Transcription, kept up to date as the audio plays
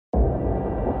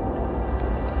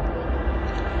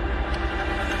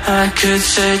I could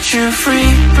set you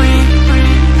free,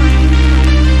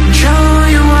 show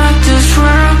you what this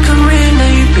world could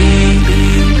really be.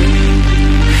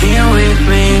 Here with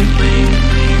me,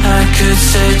 I could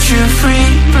set you free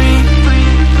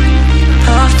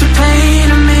of the pain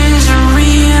and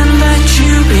misery and let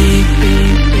you be.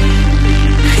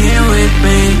 Here with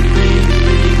me,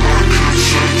 I could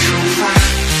set you free.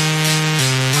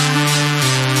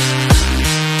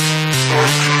 I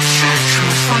could set you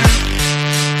free.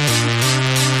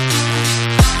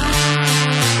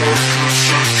 I could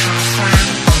set you free.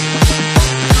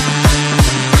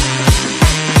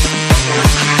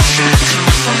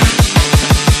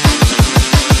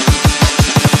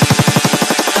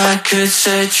 I could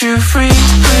set you free. I could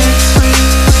set you free,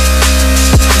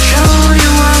 show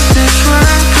you what this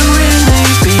world can really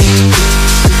be.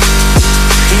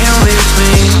 Here with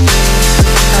me,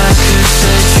 I could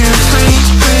set you free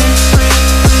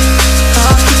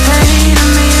of the pain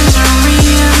and misery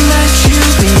and let you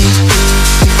be.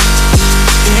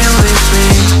 Here with me,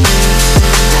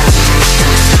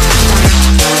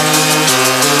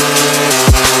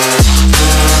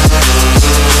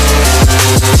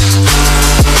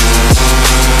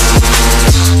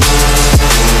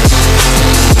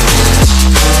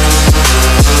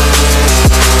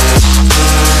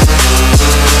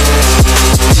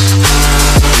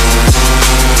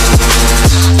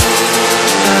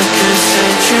 I could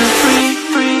set you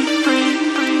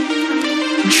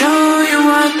show you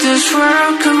what this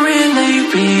world can really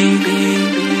be.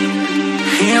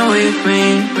 Here with me,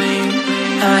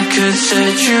 I could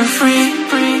set you free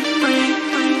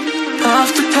of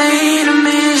the pain and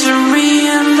misery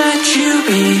and let you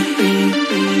be.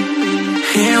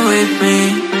 Here with me,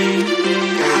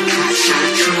 I could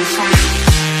set you free.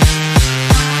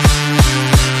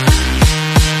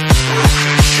 I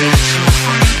could set you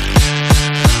free.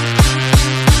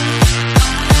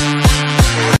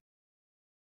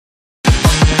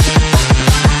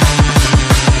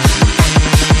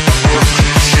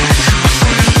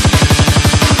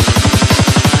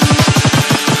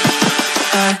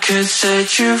 I could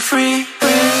set you free,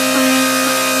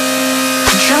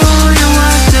 show you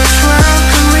what this world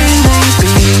can really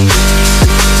be.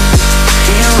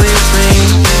 Here with me,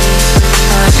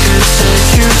 I could set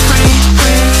you free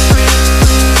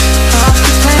of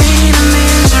the pain and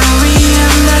misery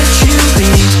and let you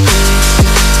be.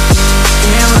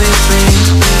 Here with me,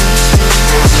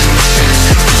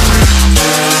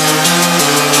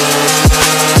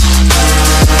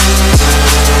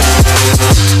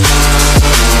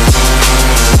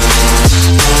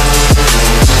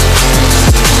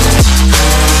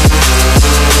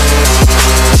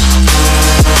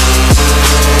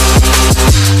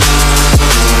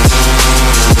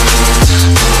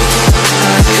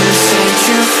 I could set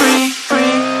you free.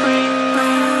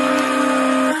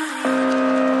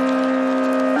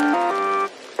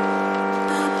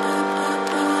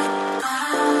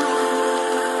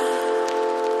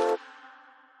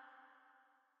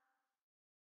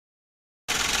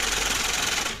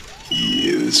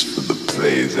 This for the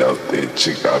players out there,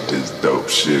 check out this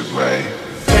dope shit, man.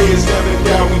 Players never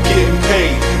die, we getting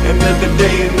paid. Another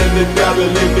day, another dollar,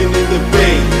 living in the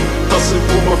bay. Hustling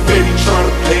for my fetty, trying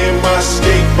to plan my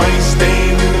escape. I ain't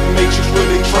staying in the matrix,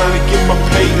 really trying to get my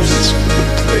pay. This is for the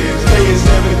players. Players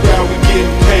never die, we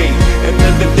getting paid.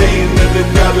 Another day, another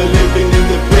dollar, living in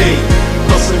the bay.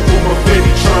 Hustling for my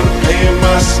fetty, trying to plan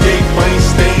my escape. I ain't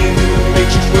staying in the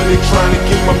matrix, really trying to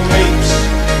get my pay.